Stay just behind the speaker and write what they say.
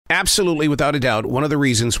Absolutely, without a doubt, one of the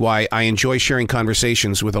reasons why I enjoy sharing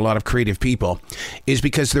conversations with a lot of creative people is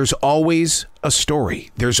because there's always a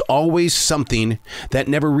story. There's always something that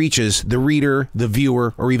never reaches the reader, the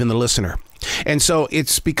viewer, or even the listener. And so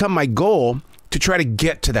it's become my goal to try to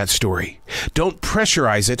get to that story. Don't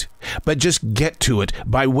pressurize it, but just get to it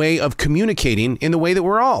by way of communicating in the way that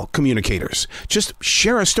we're all communicators. Just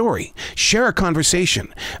share a story, share a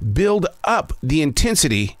conversation, build up the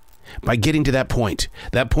intensity by getting to that point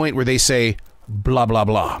where they say, blah, blah,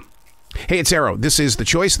 blah. Hey, it's Arrow. This is The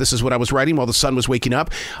Choice. This is what I was writing while the sun was waking up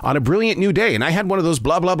on a brilliant new day. And I had one of those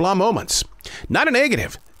blah, blah, blah moments. Not a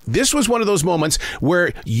negative. This was one of those moments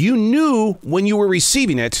where you knew when you were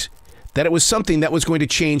receiving it that it was something that was going to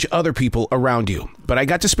change other people around you. But I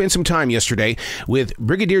got to spend some time yesterday with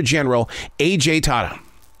Brigadier General A.J. Tata.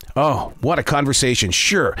 Oh, what a conversation.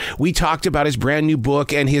 Sure, we talked about his brand new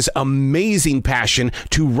book and his amazing passion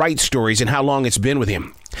to write stories and how long it's been with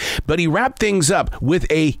him. But he wrapped things up with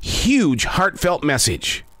a huge heartfelt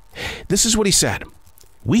message. This is what he said.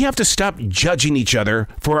 We have to stop judging each other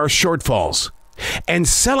for our shortfalls and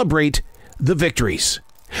celebrate the victories,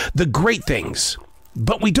 the great things.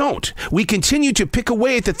 But we don't. We continue to pick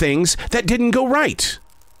away at the things that didn't go right.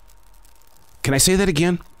 Can I say that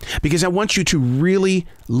again? Because I want you to really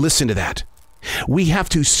listen to that. We have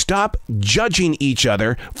to stop judging each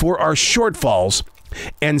other for our shortfalls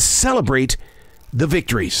and celebrate the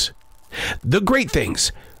victories, the great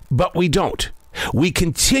things, but we don't. We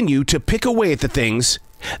continue to pick away at the things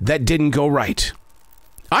that didn't go right.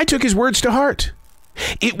 I took his words to heart.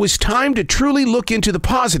 It was time to truly look into the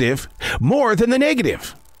positive more than the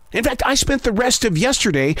negative. In fact, I spent the rest of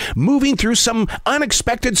yesterday moving through some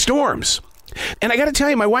unexpected storms. And I got to tell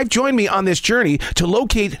you, my wife joined me on this journey to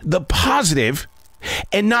locate the positive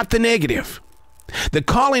and not the negative. The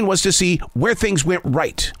calling was to see where things went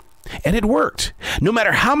right. And it worked. No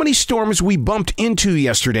matter how many storms we bumped into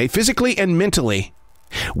yesterday, physically and mentally,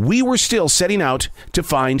 we were still setting out to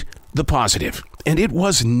find the positive. And it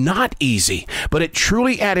was not easy, but it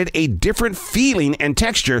truly added a different feeling and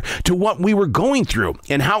texture to what we were going through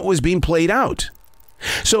and how it was being played out.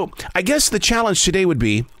 So I guess the challenge today would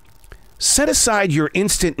be, set aside your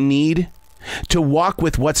instant need to walk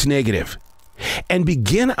with what's negative and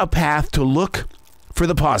begin a path to look for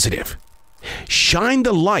the positive. Shine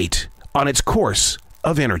the light on its course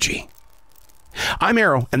of energy. I'm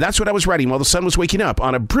Arrow, and that's what I was writing while the sun was waking up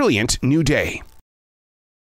on a brilliant new day.